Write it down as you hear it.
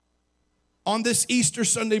On this Easter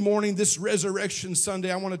Sunday morning, this Resurrection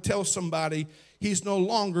Sunday, I want to tell somebody he's no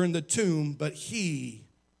longer in the tomb, but he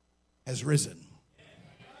has risen.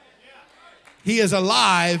 He is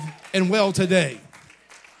alive and well today.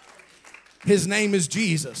 His name is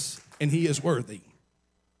Jesus, and he is worthy.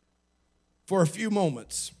 For a few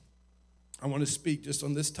moments, I want to speak just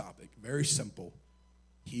on this topic. Very simple.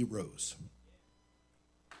 He rose.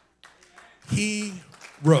 He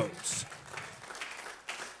rose.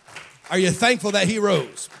 Are you thankful that he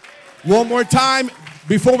rose? One more time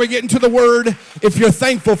before we get into the word. If you're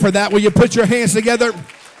thankful for that, will you put your hands together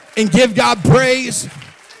and give God praise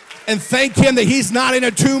and thank him that he's not in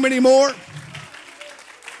a tomb anymore?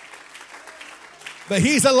 But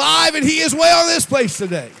he's alive and he is well in this place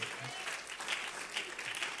today.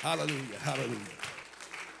 Hallelujah, hallelujah.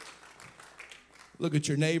 Look at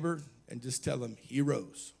your neighbor and just tell him he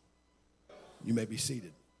rose. You may be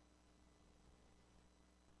seated.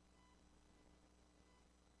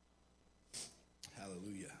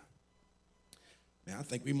 Hallelujah. Man, I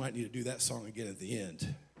think we might need to do that song again at the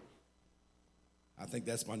end. I think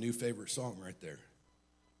that's my new favorite song right there.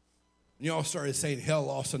 And you all started saying, hell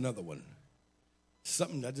lost another one.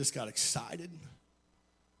 Something that just got excited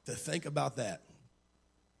to think about that.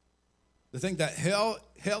 To think that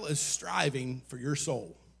hell is striving for your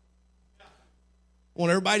soul. I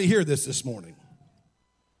want everybody to hear this morning.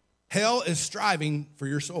 Hell is striving for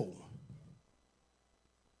your soul.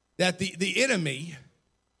 That the enemy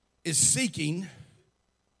is seeking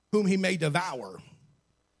whom he may devour.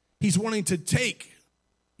 He's wanting to take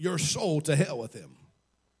your soul to hell with him.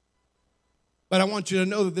 But I want you to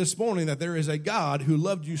know that this morning that there is a God who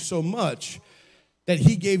loved you so much that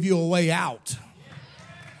he gave you a way out.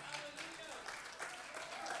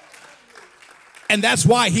 And that's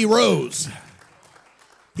why he rose.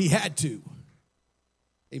 He had to.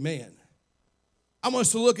 Amen. I want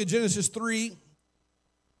us to look at Genesis 3,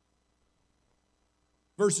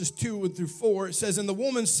 verses 2 through 4. It says, and the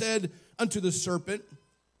woman said unto the serpent,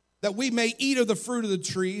 that we may eat of the fruit of the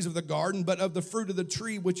trees of the garden, but of the fruit of the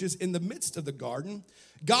tree which is in the midst of the garden,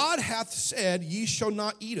 God hath said, ye shall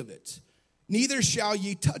not eat of it, neither shall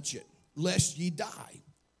ye touch it, lest ye die.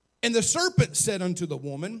 And the serpent said unto the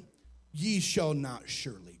woman, ye shall not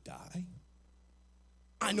surely die.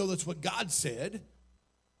 I know that's what God said,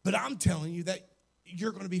 but I'm telling you that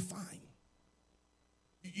you're going to be fine.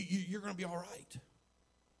 You're going to be all right.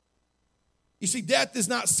 You see, death is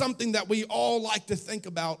not something that we all like to think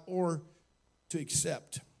about or to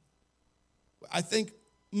accept. I think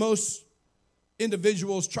most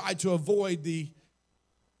individuals try to avoid the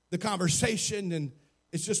conversation, and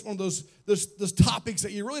it's just one of those topics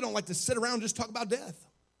that you really don't like to sit around and just talk about death.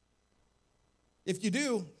 If you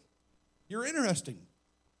do, you're interesting.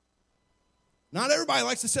 Not everybody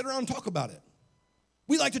likes to sit around and talk about it.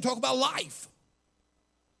 We like to talk about life.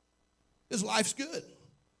 Because life's good.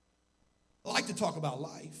 I like to talk about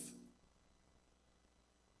life.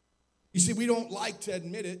 You see, we don't like to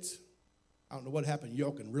admit it. I don't know what happened.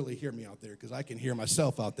 Y'all can really hear me out there because I can hear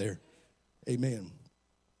myself out there. Amen.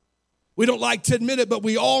 We don't like to admit it, but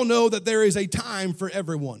we all know that there is a time for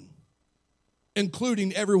everyone,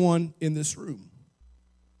 including everyone in this room.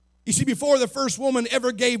 You see, before the first woman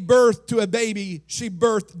ever gave birth to a baby, she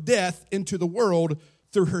birthed death into the world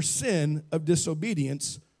through her sin of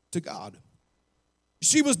disobedience to God.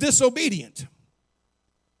 She was disobedient.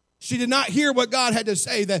 She did not hear what God had to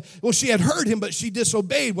say. She had heard him, but she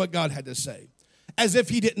disobeyed what God had to say, as if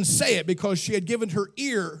he didn't say it, because she had given her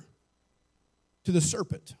ear to the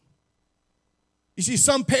serpent. You see,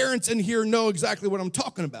 some parents in here know exactly what I'm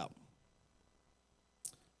talking about.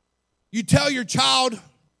 You tell your child,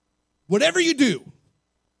 whatever you do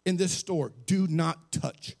in this store, do not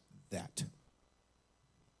touch that.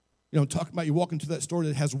 You know, I'm talking about you walk into that store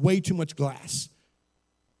that has way too much glass,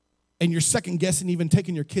 and you're second guessing even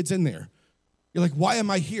taking your kids in there. You're like, why am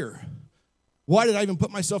I here? Why did I even put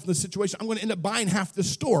myself in this situation? I'm going to end up buying half the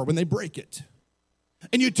store when they break it.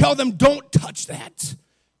 And you tell them, don't touch that.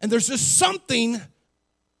 And there's just something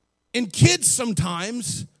in kids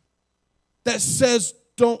sometimes that says,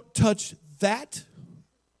 don't touch that.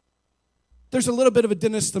 There's a little bit of a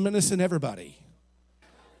Dennis the Menace in everybody.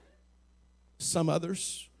 Some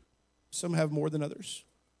others, some have more than others.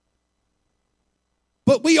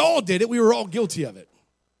 But we all did it. We were all guilty of it.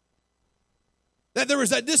 That there was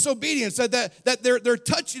that disobedience, that they're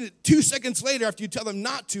touching it 2 seconds later after you tell them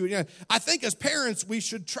not to. You know, I think as parents, we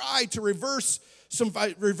should try to reverse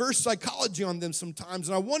psychology on them sometimes.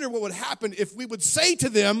 And I wonder what would happen if we would say to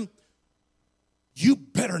them, you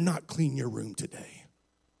better not clean your room today.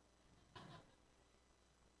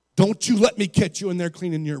 Don't you let me catch you in there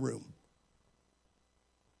cleaning your room.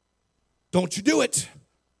 Don't you do it.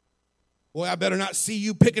 Boy, I better not see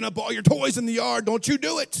you picking up all your toys in the yard. Don't you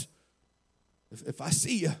do it. If I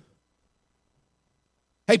see you.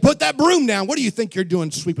 Hey, put that broom down. What do you think you're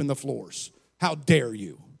doing sweeping the floors? How dare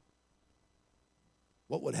you?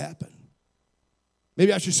 What would happen?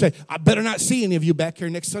 Maybe I should say, I better not see any of you back here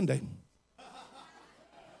next Sunday.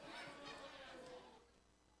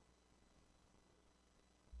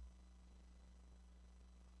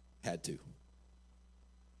 Had to.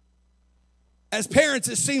 As parents,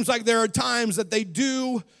 it seems like there are times that they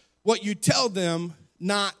do what you tell them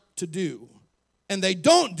not to do. And they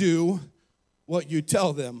don't do what you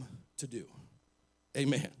tell them to do.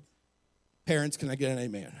 Amen. Parents, can I get an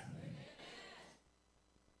amen?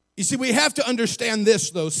 You see, we have to understand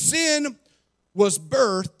this, though. Sin was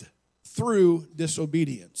birthed through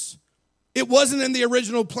disobedience. It wasn't in the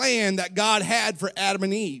original plan that God had for Adam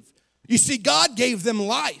and Eve. You see, God gave them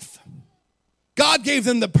life. God gave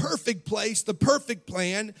them the perfect place, the perfect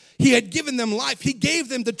plan. He had given them life. He gave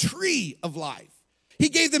them the tree of life. He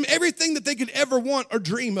gave them everything that they could ever want or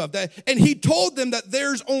dream of. And he told them that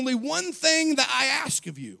there's only one thing that I ask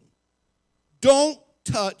of you. Don't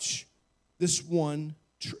touch this one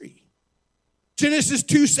tree. Genesis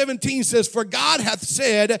 2:17 says, for God hath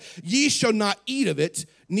said, ye shall not eat of it,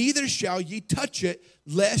 neither shall ye touch it,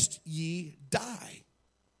 lest ye die.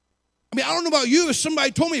 I mean, I don't know about you. If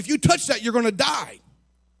somebody told me if you touch that, you're going to die,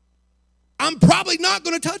 I'm probably not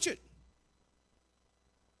going to touch it.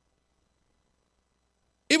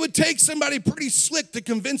 It would take somebody pretty slick to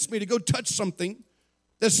convince me to go touch something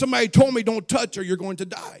that somebody told me don't touch or you're going to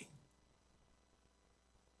die.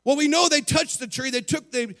 Well, we know they touched the tree. They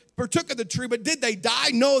partook of the tree, but did they die?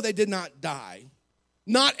 No, they did not die.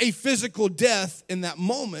 Not a physical death in that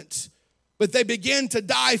moment, but they began to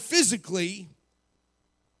die physically,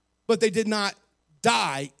 but they did not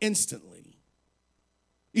die instantly.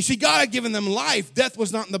 You see, God had given them life. Death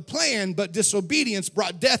was not in the plan, but disobedience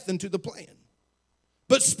brought death into the plan.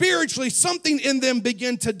 But spiritually, something in them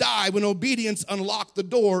began to die when obedience unlocked the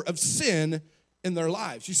door of sin in their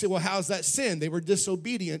lives. You say, well, how's that sin? They were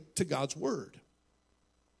disobedient to God's word.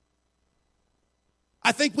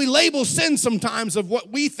 I think we label sin sometimes of what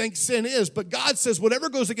we think sin is, but God says whatever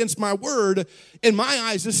goes against my word, in my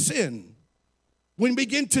eyes, is sin. When we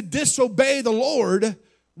begin to disobey the Lord,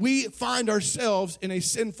 we find ourselves in a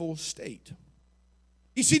sinful state.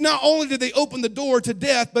 You see, not only did they open the door to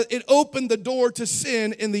death, but it opened the door to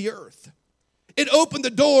sin in the earth. It opened the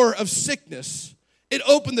door of sickness. It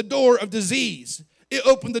opened the door of disease. It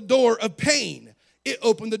opened the door of pain. It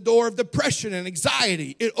opened the door of depression and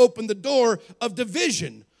anxiety. It opened the door of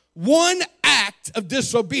division. One act of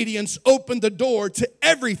disobedience opened the door to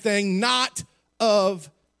everything not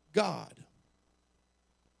of God.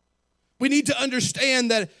 We need to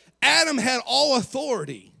understand that Adam had all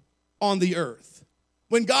authority on the earth.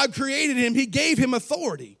 When God created him, he gave him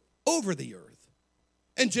authority over the earth.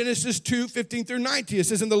 In Genesis 2:15-19, it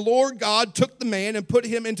says, and the Lord God took the man and put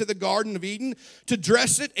him into the Garden of Eden to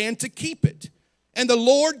dress it and to keep it. And the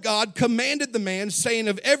Lord God commanded the man, saying,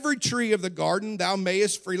 of every tree of the garden thou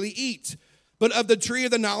mayest freely eat, but of the tree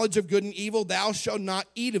of the knowledge of good and evil thou shalt not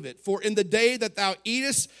eat of it. For in the day that thou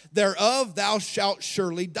eatest thereof thou shalt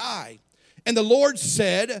surely die. And the Lord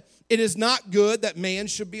said, it is not good that man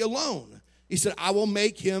should be alone. He said, I will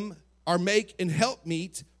make an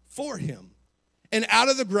helpmeet for him. And out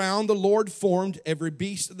of the ground the Lord formed every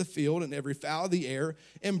beast of the field and every fowl of the air,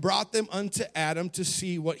 and brought them unto Adam to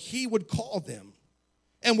see what he would call them.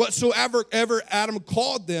 And whatsoever Adam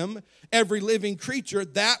called them, every living creature,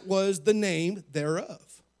 that was the name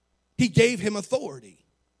thereof. He gave him authority.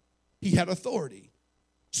 He had authority.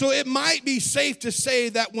 So it might be safe to say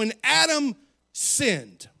that when Adam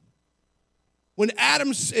sinned,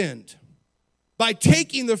 by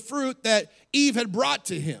taking the fruit that Eve had brought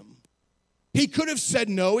to him, he could have said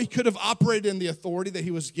no. He could have operated in the authority that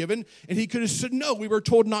he was given, and he could have said, no, we were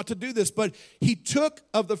told not to do this. But he took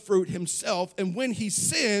of the fruit himself, and when he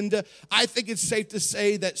sinned, I think it's safe to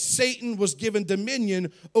say that Satan was given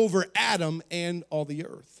dominion over Adam and all the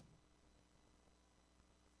earth.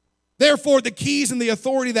 Therefore, the keys and the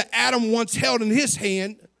authority that Adam once held in his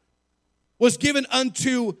hand was given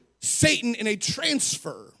unto Satan in a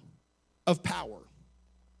transfer of power.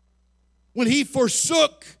 When he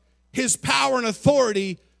forsook his power and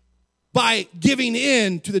authority by giving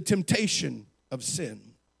in to the temptation of sin.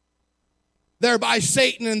 Thereby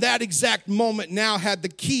Satan in that exact moment now had the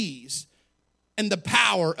keys and the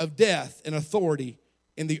power of death and authority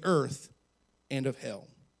in the earth and of hell.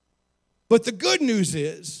 But the good news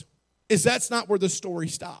is that's not where the story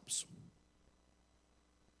stops.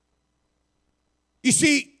 You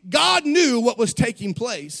see, God knew what was taking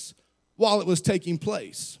place while it was taking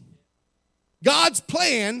place. God's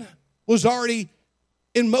plan was already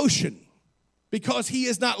in motion because he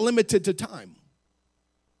is not limited to time.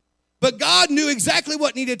 But God knew exactly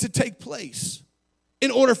what needed to take place in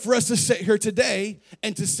order for us to sit here today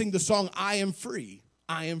and to sing the song, I am free,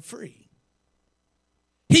 I am free.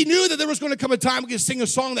 He knew that there was going to come a time we could sing a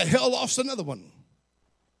song that hell lost another one.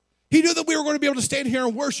 He knew that we were going to be able to stand here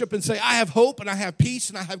and worship and say, I have hope and I have peace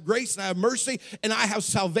and I have grace and I have mercy and I have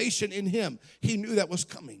salvation in him. He knew that was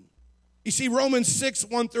coming. You see, Romans 6,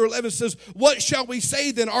 1 through 11 says, what shall we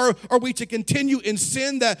say then? Are we to continue in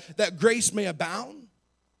sin that grace may abound?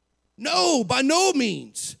 No, by no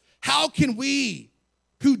means. How can we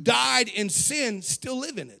who died in sin still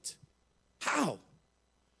live in it? How?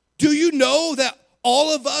 Do you know that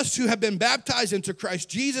all of us who have been baptized into Christ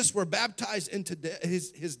Jesus were baptized into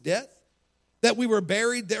his death? That we were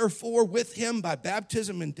buried, therefore, with him by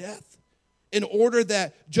baptism and death, in order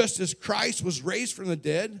that just as Christ was raised from the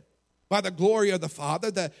dead by the glory of the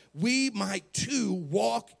Father, that we might too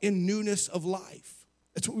walk in newness of life.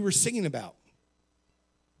 That's what we were singing about.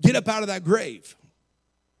 Get up out of that grave.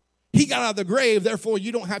 He got out of the grave, therefore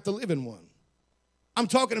you don't have to live in one. I'm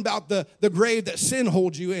talking about the grave that sin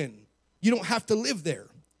holds you in. You don't have to live there.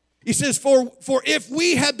 He says, for if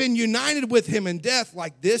we have been united with him in death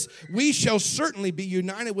like this, we shall certainly be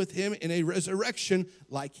united with him in a resurrection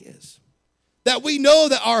like his. That we know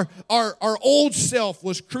that our old self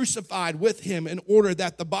was crucified with him in order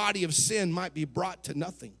that the body of sin might be brought to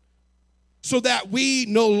nothing, so that we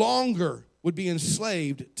no longer would be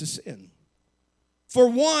enslaved to sin. For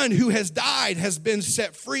one who has died has been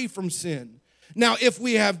set free from sin. Now, if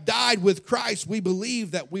we have died with Christ, we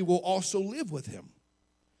believe that we will also live with him.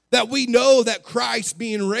 That we know that Christ,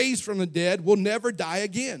 being raised from the dead, will never die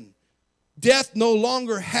again. Death no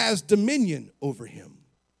longer has dominion over him.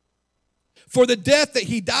 For the death that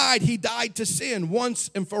he died to sin once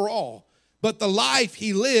and for all. But the life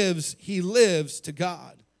he lives to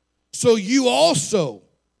God. So you also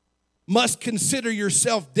must consider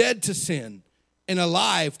yourself dead to sin and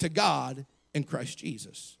alive to God in Christ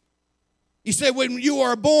Jesus. He said, when you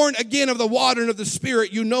are born again of the water and of the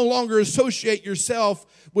Spirit, you no longer associate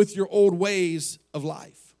yourself with your old ways of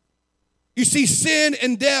life. You see, sin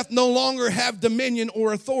and death no longer have dominion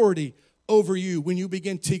or authority over you when you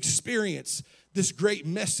begin to experience this great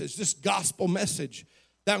message, this gospel message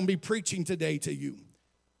that I'm going to be preaching today to you.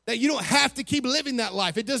 That you don't have to keep living that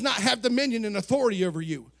life. It does not have dominion and authority over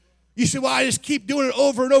you. You say, well, I just keep doing it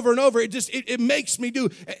over and over and over. It makes me do.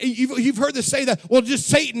 You've heard this say that, well, just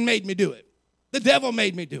Satan made me do it. The devil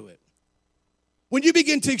made me do it. When you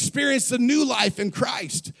begin to experience the new life in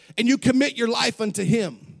Christ and you commit your life unto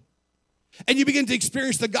him and you begin to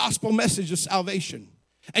experience the gospel message of salvation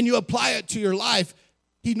and you apply it to your life,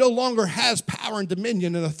 he no longer has power and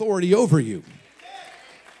dominion and authority over you.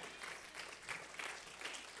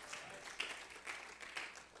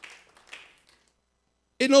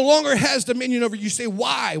 It no longer has dominion over you. You say,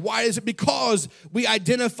 why? Why is it? Because we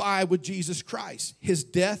identify with Jesus Christ, his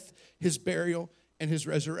death, his burial, and his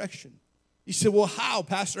resurrection. You say, well, how,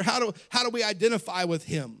 Pastor? How do we identify with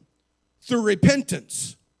him? Through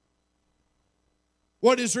repentance.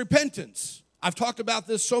 What is repentance? I've talked about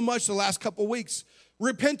this so much the last couple weeks.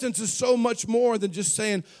 Repentance is so much more than just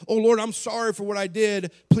saying, oh, Lord, I'm sorry for what I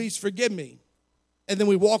did. Please forgive me. And then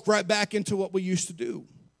we walk right back into what we used to do.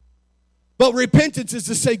 But repentance is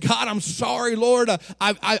to say, God, I'm sorry, Lord.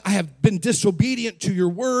 I have been disobedient to your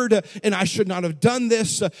word, and I should not have done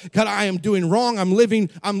this. God, I am doing wrong. I'm living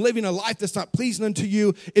a life that's not pleasing unto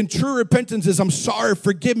you. And true repentance is, I'm sorry,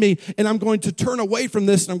 forgive me, and I'm going to turn away from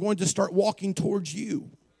this, and I'm going to start walking towards you.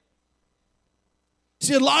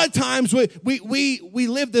 See, a lot of times we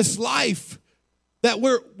live this life that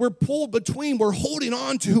we're pulled between, we're holding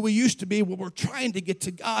on to who we used to be when we're trying to get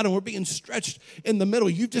to God and we're being stretched in the middle.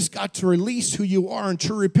 You've just got to release who you are, and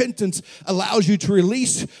true repentance allows you to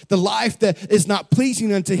release the life that is not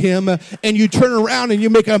pleasing unto him, and you turn around and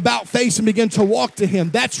you make an about face and begin to walk to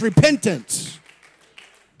him. That's repentance.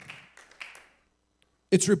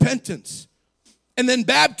 It's repentance. And then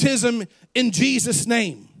baptism in Jesus'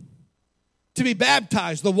 name. To be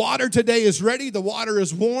baptized. The water today is ready. The water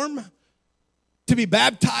is warm. To be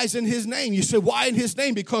baptized in his name. You say, why in his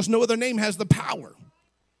name? Because no other name has the power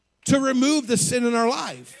to remove the sin in our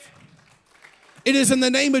life. It is in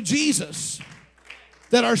the name of Jesus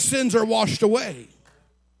that our sins are washed away.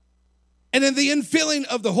 And in the infilling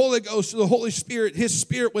of the Holy Ghost, the Holy Spirit, his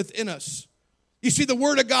Spirit within us. You see, the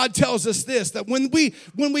Word of God tells us this, that when we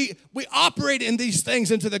operate in these things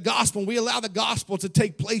into the gospel, we allow the gospel to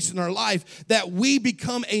take place in our life, that we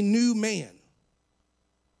become a new man.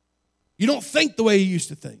 You don't think the way you used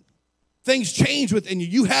to think. Things change within you.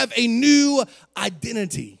 You have a new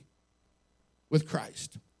identity with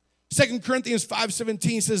Christ. 2 Corinthians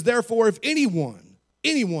 5:17 says, therefore, if anyone,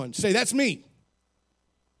 say, that's me.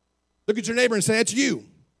 Look at your neighbor and say, that's you.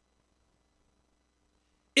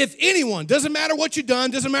 If anyone, doesn't matter what you've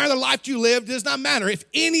done, doesn't matter the life you lived, does not matter. If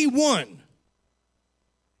anyone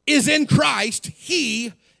is in Christ,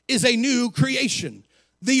 he is a new creation.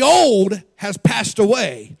 The old has passed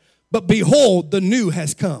away, but behold, the new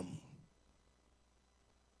has come.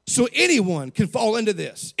 So anyone can fall into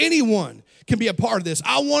this. Anyone can be a part of this.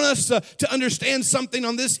 I want us to understand something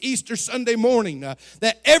on this Easter Sunday morning,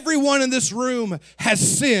 that everyone in this room has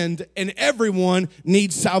sinned and everyone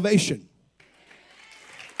needs salvation.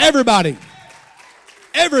 Everybody.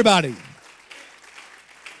 Everybody.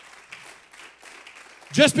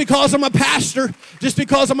 Just because I'm a pastor, just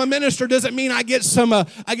because I'm a minister, doesn't mean I get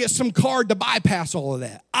some card to bypass all of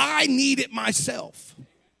that. I need it myself.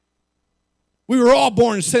 We were all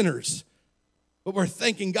born sinners, but we're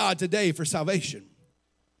thanking God today for salvation.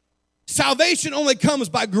 Salvation only comes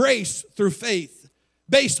by grace through faith,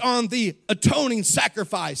 based on the atoning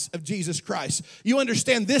sacrifice of Jesus Christ. You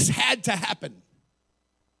understand, this had to happen.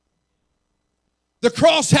 The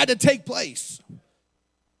cross had to take place.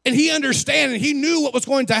 And he understood, and he knew what was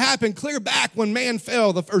going to happen clear back when man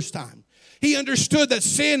fell the first time. He understood that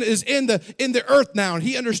sin is in the earth now, and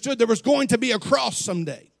he understood there was going to be a cross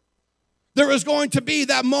someday. There was going to be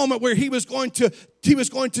that moment where he was going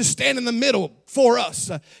to stand in the middle for us.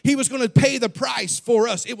 He was going to pay the price for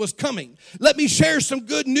us. It was coming. Let me share some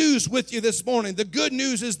good news with you this morning. The good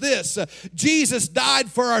news is this. Jesus died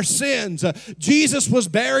for our sins. Jesus was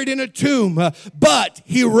buried in a tomb, but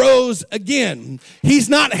he rose again. He's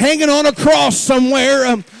not hanging on a cross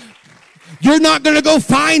somewhere. You're not going to go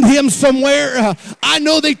find him somewhere. I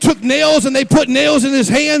know they took nails and they put nails in his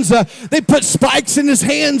hands. They put spikes in his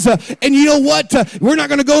hands. And you know what? We're not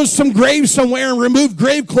going to go in some grave somewhere and remove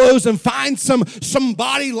grave clothes and find some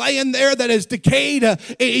body laying there that is decayed. And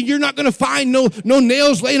you're not going to find no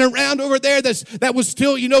nails laying around over there that was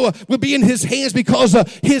still, would be in his hands, because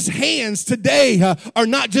his hands today are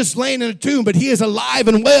not just laying in a tomb, but he is alive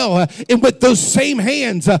and well. And with those same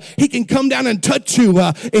hands, he can come down and touch you.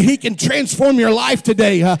 And he can transform your life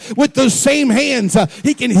today. With those same hands,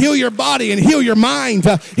 he can heal your body and heal your mind.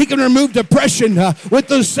 He can remove depression. With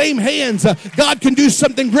those same hands, God can do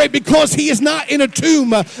something great, because he is not in a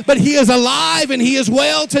tomb, but he is alive and he is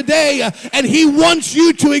well today. And he wants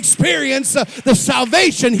you to experience the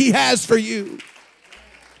salvation he has for you.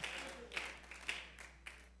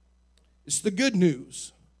 It's the good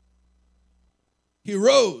news. He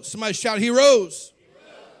rose. Somebody shout, he rose.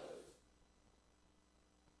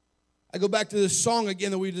 I go back to this song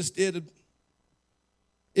again that we just did.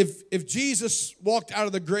 If Jesus walked out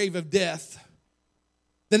of the grave of death,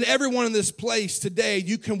 then everyone in this place today,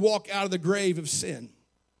 you can walk out of the grave of sin.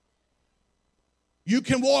 You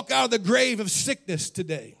can walk out of the grave of sickness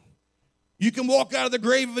today. You can walk out of the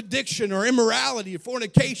grave of addiction or immorality or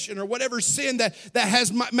fornication or whatever sin that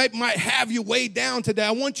might have you weighed down today.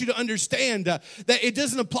 I want you to understand that it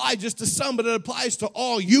doesn't apply just to some, but it applies to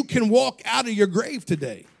all. You can walk out of your grave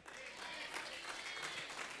today.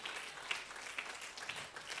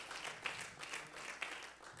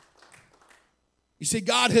 You see,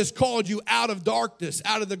 God has called you out of darkness,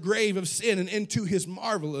 out of the grave of sin, and into his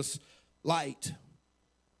marvelous light.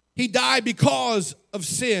 He died because of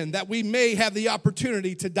sin, that we may have the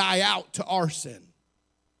opportunity to die out to our sin.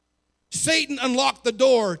 Satan unlocked the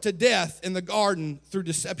door to death in the garden through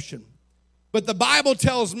deception. But the Bible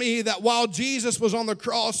tells me that while Jesus was on the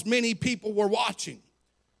cross, many people were watching.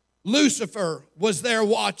 Lucifer was there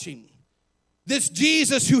watching. This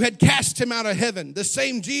Jesus who had cast him out of heaven, the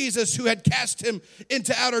same Jesus who had cast him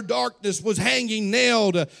into outer darkness, was hanging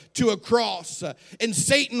nailed to a cross. And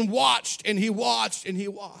Satan watched and he watched and he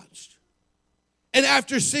watched. And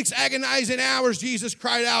after 6 agonizing hours, Jesus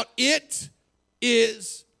cried out, "It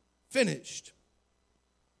is finished."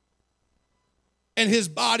 And his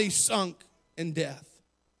body sunk in death.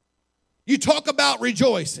 You talk about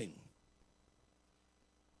rejoicing.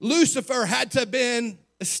 Lucifer had to have been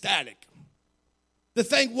ecstatic. To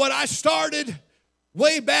think what I started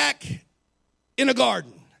way back in a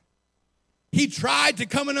garden. He tried to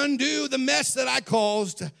come and undo the mess that I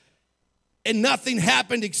caused, and nothing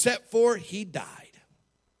happened except for he died.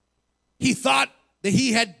 He thought that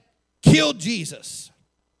he had killed Jesus.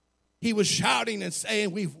 He was shouting and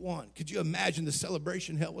saying, "We've won." Could you imagine the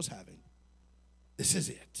celebration hell was having? This is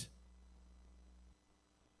it.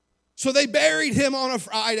 So they buried him on a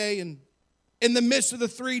Friday, and in the midst of the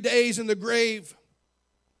 3 days in the grave,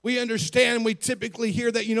 we understand, we typically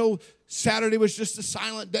hear that, Saturday was just a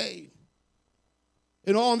silent day.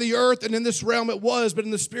 And on the earth and in this realm it was, but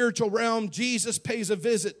in the spiritual realm, Jesus pays a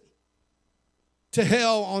visit to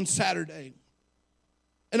hell on Saturday.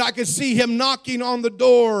 And I could see him knocking on the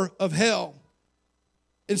door of hell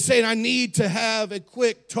and saying, I need to have a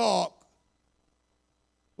quick talk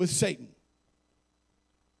with Satan.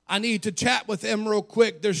 I need to chat with him real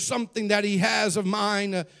quick. There's something that he has of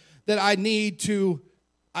mine that I need to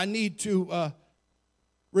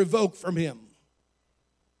revoke from him.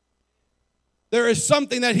 There is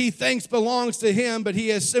something that he thinks belongs to him, but he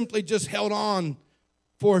has simply just held on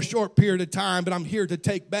for a short period of time, but I'm here to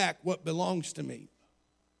take back what belongs to me.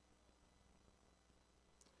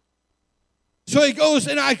 So he goes,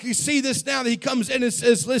 and I can see this now that he comes in and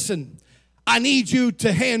says, listen, I need you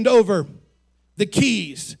to hand over the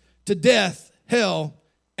keys to death, hell,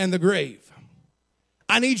 and the grave.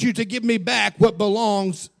 I need you to give me back what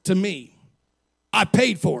belongs to me. I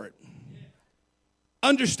paid for it.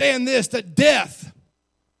 Understand this, that death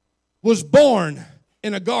was born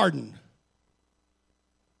in a garden,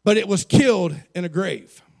 but it was killed in a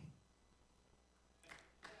grave.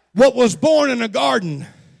 What was born in a garden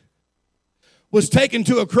was taken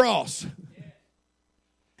to a cross,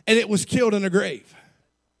 and it was killed in a grave.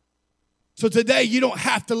 So today, you don't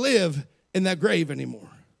have to live in that grave anymore.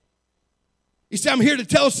 You see, I'm here to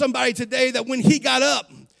tell somebody today that when he got up,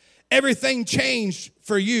 everything changed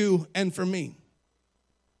for you and for me.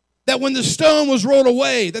 That when the stone was rolled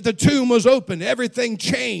away, that the tomb was opened, everything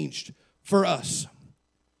changed for us.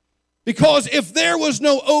 Because if there was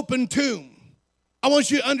no open tomb, I want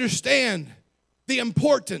you to understand the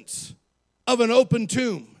importance of an open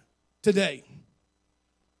tomb today.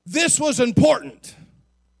 This was important.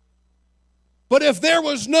 But if there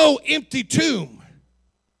was no empty tomb,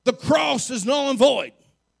 the cross is null and void.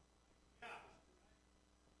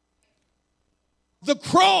 The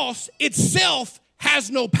cross itself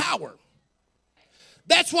has no power.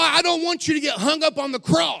 That's why I don't want you to get hung up on the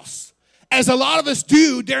cross, as a lot of us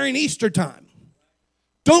do during Easter time.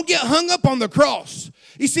 Don't get hung up on the cross.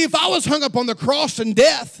 You see, if I was hung up on the cross and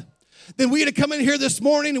death, then we'd have come in here this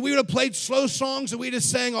morning and we would have played slow songs and we'd have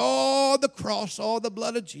sang, oh, the cross, oh, the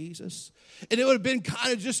blood of Jesus. And it would have been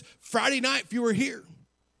kind of just Friday night if you were here.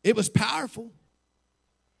 It was powerful.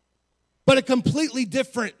 But a completely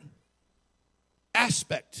different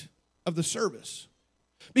aspect of the service.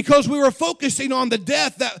 Because we were focusing on the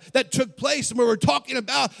death that took place, and we were talking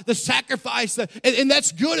about the sacrifice, and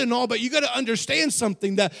that's good and all, but you got to understand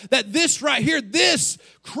something, that this right here, this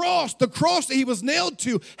cross, the cross that he was nailed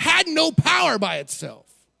to, had no power by itself.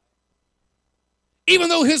 Even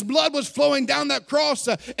though his blood was flowing down that cross,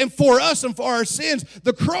 and for us and for our sins,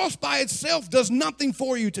 the cross by itself does nothing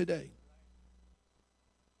for you today.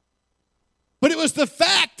 But it was the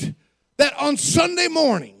fact that on Sunday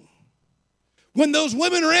morning, when those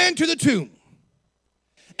women ran to the tomb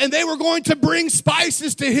and they were going to bring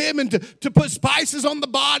spices to him and to put spices on the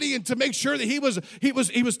body and to make sure that he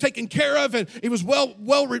was taken care of and he was well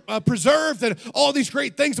preserved and all these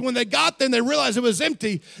great things. And when they got there and they realized it was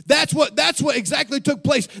empty, that's what exactly took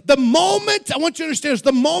place. The moment, I want you to understand, is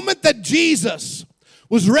the moment that Jesus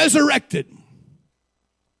was resurrected,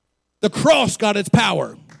 the cross got its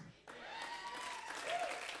power.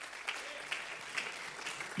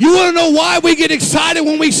 You want to know why we get excited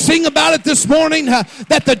when we sing about it this morning,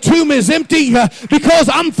 that the tomb is empty? Because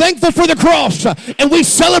I'm thankful for the cross, and we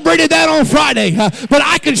celebrated that on Friday. But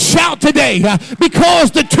I can shout today because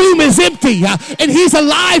the tomb is empty, and he's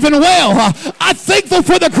alive and well. I'm thankful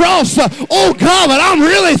for the cross. Oh, God, but I'm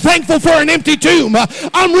really thankful for an empty tomb.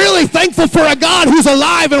 I'm really thankful for a God who's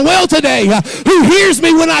alive and well today, who hears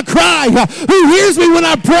me when I cry, who hears me when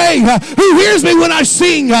I pray, who hears me when I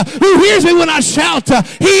sing, who hears me when I shout.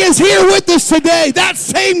 He is here with us today. That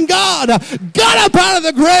same God got up out of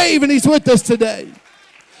the grave and he's with us today.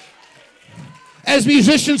 As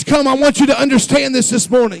musicians come, I want you to understand this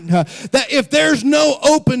morning, that if there's no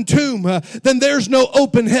open tomb, then there's no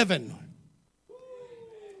open heaven.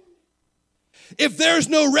 If there's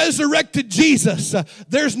no resurrected Jesus,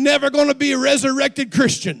 there's never going to be resurrected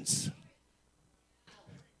Christians.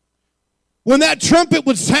 When that trumpet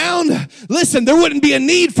would sound, listen, there wouldn't be a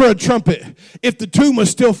need for a trumpet if the tomb was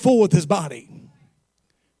still full with his body.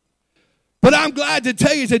 But I'm glad to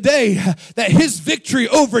tell you today that his victory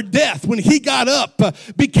over death when he got up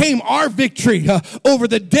became our victory over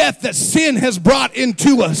the death that sin has brought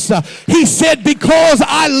into us. He said, because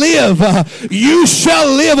I live, you shall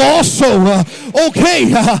live also.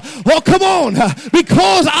 Okay, well, come on.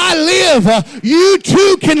 Because I live, you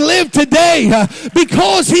too can live today.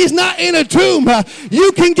 Because he's not in a tomb,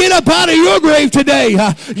 you can get up out of your grave today.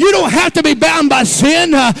 You don't have to be bound by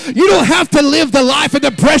sin. You don't have to live the life of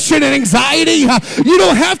depression and anxiety. You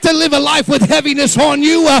don't have to live a life with heaviness on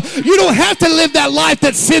you. You don't have to live that life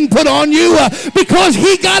that sin put on you, because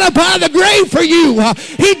he got up out of the grave for you.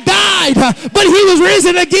 He died, but he was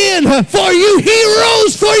risen again for you. He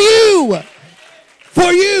rose for you.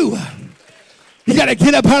 For you. You got to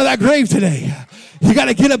get up out of that grave today. You got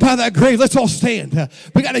to get up out of that grave. Let's all stand.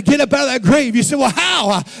 We got to get up out of that grave. You say, well,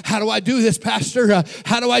 how? How do I do this, Pastor?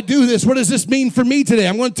 How do I do this? What does this mean for me today?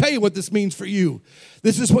 I'm going to tell you what this means for you.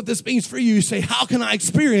 This is what this means for you. You say, how can I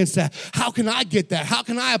experience that? How can I get that? How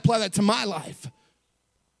can I apply that to my life?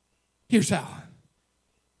 Here's how.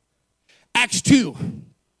 Acts 2,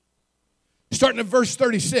 starting at verse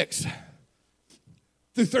 36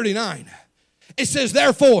 through 39. It says,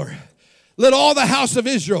 therefore, let all the house of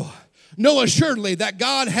Israel know assuredly that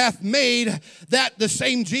God hath made that the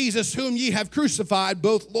same Jesus whom ye have crucified,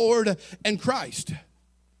 both Lord and Christ.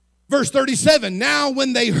 Verse 37, now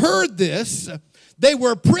when they heard this, they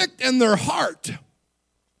were pricked in their heart.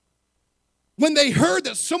 When they heard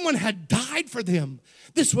that someone had died for them,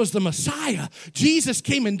 this was the Messiah. Jesus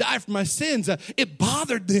came and died for my sins. It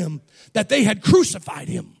bothered them that they had crucified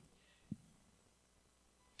him.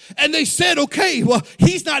 And they said, okay, well,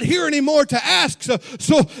 he's not here anymore to ask.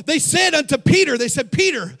 So they said unto Peter, they said,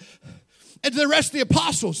 Peter, and to the rest of the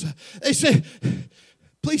apostles, they said,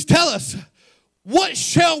 please tell us, what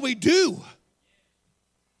shall we do?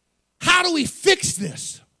 How do we fix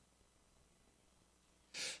this?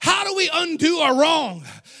 How do we undo our wrong?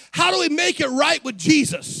 How do we make it right with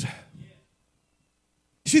Jesus?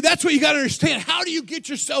 See, that's what you got to understand. How do you get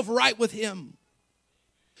yourself right with him?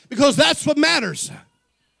 Because that's what matters,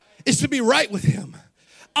 is to be right with him.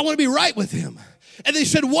 I want to be right with him. And they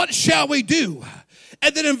said, what shall we do?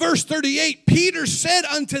 And then in verse 38, Peter said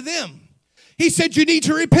unto them, he said, you need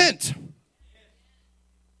to repent.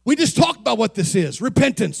 We just talked about what this is,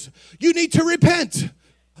 repentance. You need to repent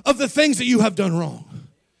of the things that you have done wrong.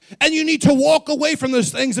 And you need to walk away from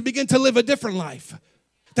those things and begin to live a different life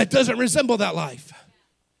that doesn't resemble that life.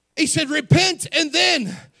 He said, repent, and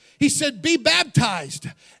then he said, be baptized,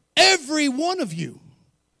 every one of you.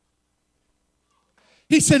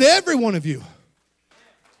 He said, every one of you.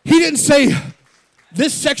 He didn't say,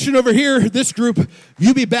 this section over here, this group,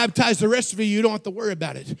 you be baptized. The rest of you don't have to worry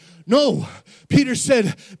about it. No, Peter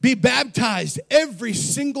said, be baptized, every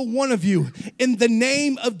single one of you, in the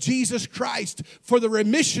name of Jesus Christ for the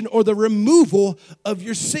remission or the removal of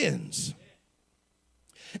your sins.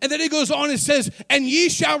 And then he goes on and says, and ye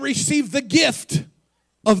shall receive the gift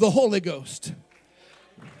of the Holy Ghost.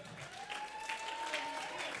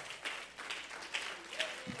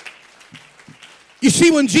 You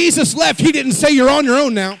see, when Jesus left, he didn't say you're on your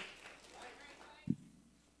own now.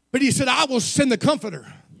 But he said, I will send the Comforter.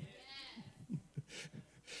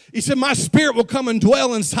 He said, my Spirit will come and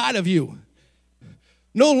dwell inside of you.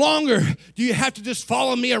 No longer do you have to just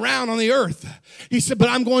follow me around on the earth. He said, but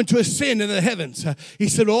I'm going to ascend into the heavens. He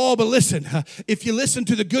said, oh, but listen, if you listen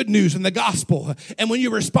to the good news and the gospel, and when you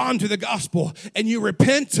respond to the gospel and you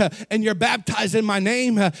repent and you're baptized in my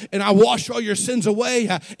name and I wash all your sins away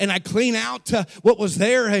and I clean out what was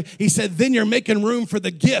there, he said, then you're making room for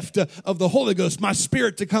the gift of the Holy Ghost, my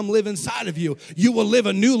Spirit, to come live inside of you. You will live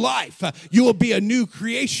a new life. You will be a new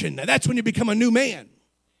creation. That's when you become a new man.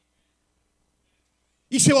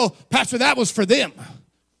 You say, well, Pastor, that was for them.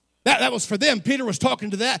 That was for them. Peter was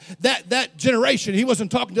talking to that generation. He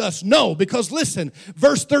wasn't talking to us. No, because listen,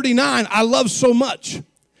 verse 39 I love so much.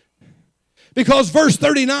 Because verse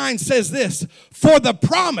 39 says this, for the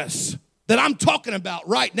promise that I'm talking about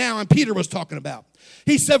right now, and Peter was talking about.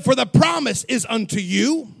 He said, for the promise is unto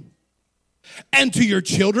you and to your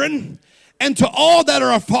children and to all that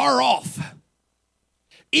are afar off,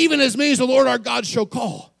 even as many as the Lord our God shall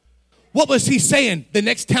call. What was he saying? The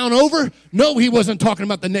next town over? No, he wasn't talking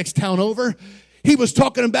about the next town over. He was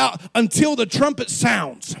talking about until the trumpet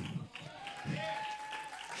sounds.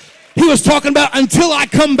 He was talking about until I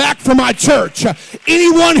come back for my church.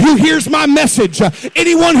 Anyone who hears my message,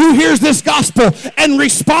 anyone who hears this gospel and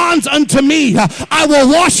responds unto me, I will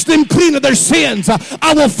wash them clean of their sins.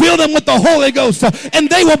 I will fill them with the Holy Ghost, and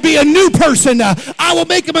they will be a new person. I will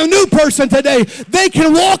make them a new person today. They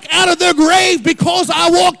can walk out of their grave because I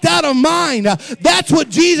walked out of mine. That's what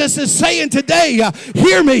Jesus is saying today.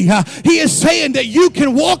 Hear me. He is saying that you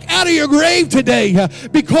can walk out of your grave today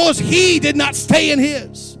because he did not stay in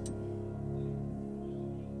his.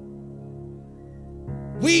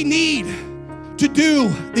 We need to do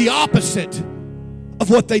the opposite of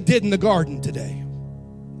what they did in the garden today.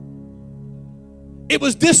 It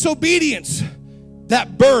was disobedience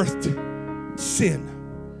that birthed sin.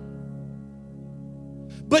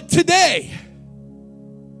 But today,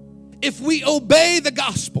 if we obey the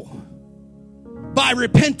gospel by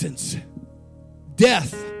repentance,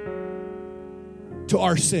 death to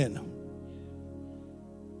our sin,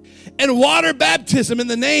 and water baptism in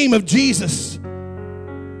the name of Jesus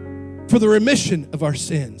for the remission of our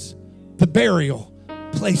sins, the burial,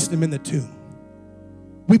 placed them in the tomb.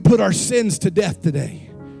 We put our sins to death today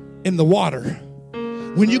in the water.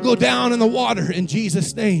 When you go down in the water in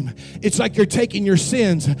Jesus' name, it's like you're taking your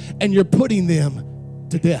sins and you're putting them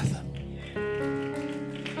to death.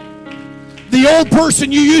 The old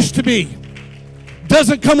person you used to be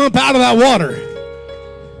doesn't come up out of that water.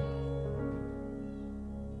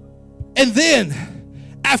 And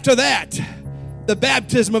then, after that, the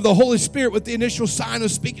baptism of the Holy Spirit with the initial sign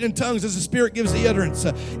of speaking in tongues as the Spirit gives the utterance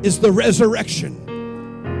is the resurrection.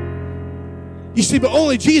 You see, but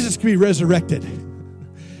only Jesus can be resurrected.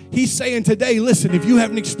 He's saying today, listen, if you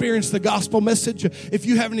haven't experienced the gospel message, if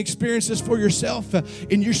you haven't experienced this for yourself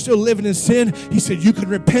and you're still living in sin, he said you can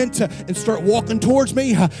repent and start walking towards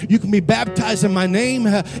me. You can be baptized in my name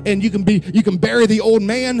and you can bury the old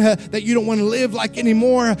man that you don't want to live like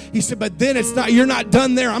anymore. He said, but then you're not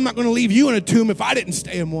done there. I'm not going to leave you in a tomb if I didn't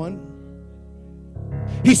stay in one.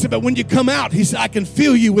 He said, but when you come out, he said, I can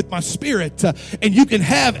fill you with my spirit and you can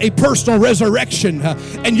have a personal resurrection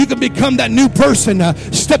and you can become that new person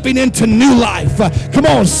stepping into new life. Come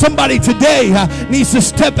on, somebody today needs to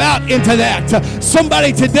step out into that.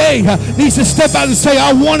 Somebody today needs to step out and say,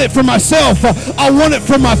 I want it for myself. I want it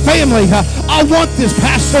for my family. I want this,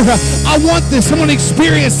 Pastor. I want this. I'm going to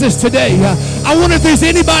experience this today. I wonder if there's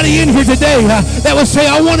anybody in here today that would say,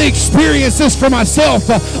 I want to experience this for myself.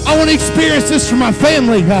 I want to experience this for my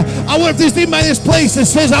family. I wonder if there's anybody in this place that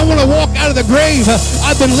says, I want to walk out of the grave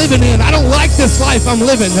I've been living in. I don't like this life I'm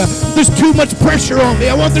living. There's too much pressure on me.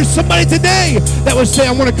 I wonder if there's somebody today that would say,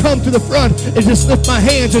 I want to come to the front and just lift my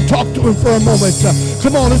hands and talk to him for a moment.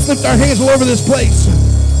 Come on, let's lift our hands all over this place.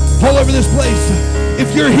 All over this place.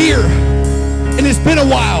 If you're here and it's been a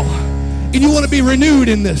while and you want to be renewed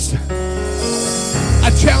in this,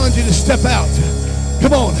 I challenge you to step out.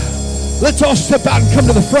 Come on. Let's all step out and come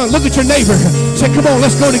to the front. Look at your neighbor. Say, come on,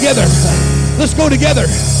 let's go together. Let's go together.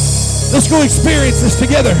 Let's go experience this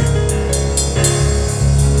together.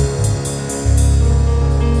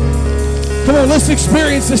 Come on, let's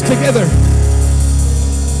experience this together.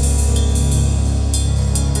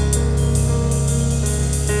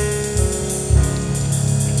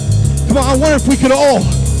 Come on, I wonder if we could all,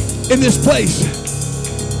 in this place,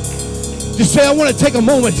 just say, I want to take a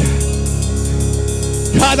moment.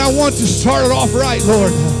 God, I want to start it off right,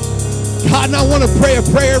 Lord. God, and I want to pray a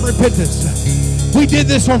prayer of repentance. We did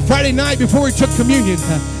this on Friday night before we took communion.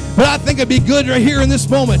 But I think it'd be good right here in this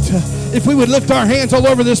moment if we would lift our hands all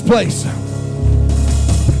over this place.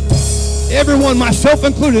 Everyone, myself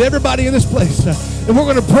included, everybody in this place. And we're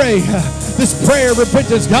going to pray this prayer of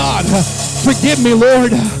repentance. God, forgive me,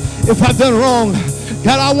 Lord, if I've done wrong.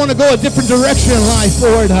 God, I want to go a different direction in life,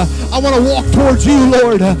 Lord. I want to walk towards you,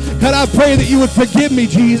 Lord. God, I pray that you would forgive me,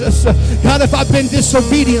 Jesus. God, if I've been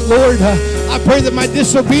disobedient, Lord, I pray that my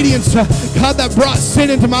disobedience, God, that brought sin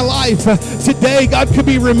into my life, today, God, could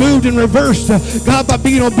be removed and reversed, God, by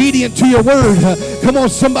being obedient to your word. Come on,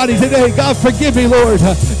 somebody today. God, forgive me, Lord.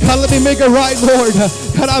 God, let me make it right, Lord.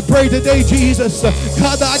 God, I pray today, Jesus,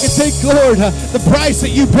 God, that I can take, Lord, the price that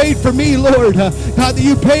you paid for me, Lord. God, that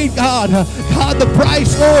you paid, God, the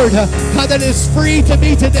price, Lord, God, that is free to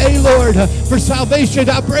me today, Lord, for salvation.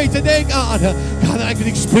 I pray today, God, that I can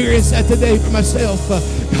experience that today for myself.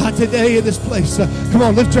 God, today in this place. Come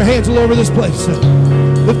on, lift your hands all over this place.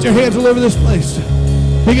 Lift your hands all over this place.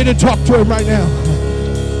 Begin to talk to him right now.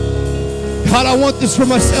 God, I want this for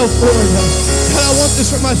myself, Lord. God, I want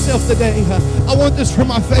this for myself today. I want this for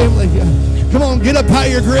my family. Come on, get up out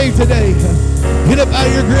of your grave today. Get up out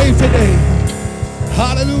of your grave today.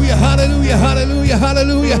 Hallelujah, hallelujah, hallelujah,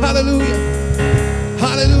 hallelujah, hallelujah.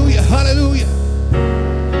 Hallelujah, hallelujah.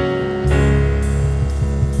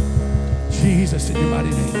 Jesus, in your mighty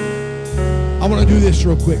name. I want to do this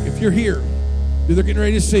real quick. If you're here, they're getting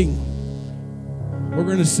ready to sing. We're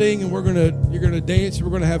going to sing and you're going to dance and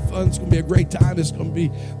we're going to have fun. It's going to be a great time.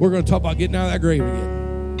 We're going to talk about getting out of that grave again.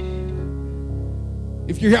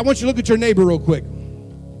 If you're here, I want you to look at your neighbor real quick.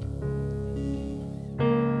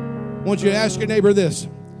 I want you to ask your neighbor this.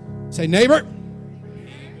 Say, neighbor,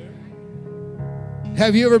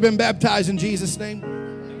 have you ever been baptized in Jesus' name?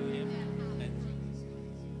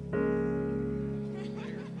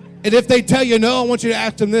 And if they tell you no, I want you to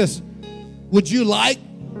ask them this. Would you like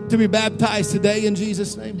to be baptized today in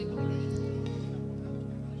Jesus' name?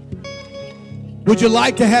 Would you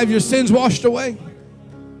like to have your sins washed away?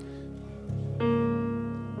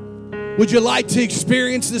 Would you like to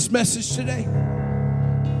experience this message today?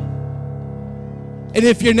 And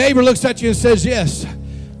if your neighbor looks at you and says yes,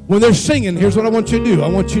 when they're singing, here's what I want you to do. I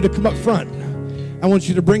want you to come up front. I want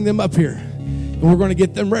you to bring them up here. And we're going to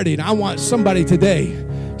get them ready. And I want somebody today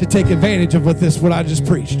to take advantage of what I just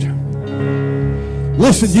preached.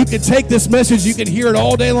 Listen, you can take this message, you can hear it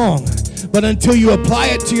all day long, but until you apply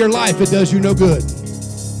it to your life, it does you no good.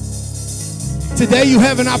 Today you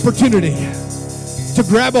have an opportunity to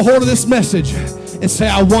grab a hold of this message and say,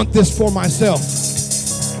 I want this for myself.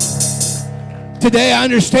 Today I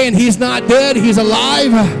understand he's not dead, he's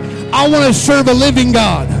alive. I want to serve a living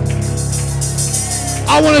God.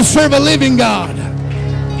 I want to serve a living God.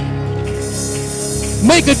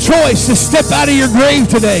 Make a choice to step out of your grave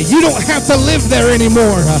today. You don't have to live there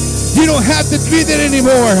anymore. You don't have to be there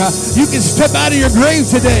anymore. You can step out of your grave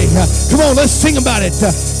today. Come on, let's sing about it.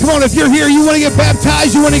 Come on, if you're here, you want to get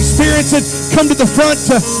baptized, you want to experience it, come to the front.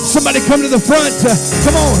 Somebody come to the front.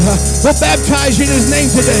 Come on, we'll baptize you in his name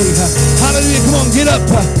today. Hallelujah, come on, get up.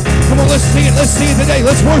 Come on, let's sing it today.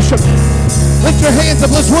 Let's worship. Lift your hands up,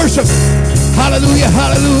 let's worship. Hallelujah,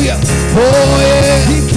 hallelujah. Oh, yeah.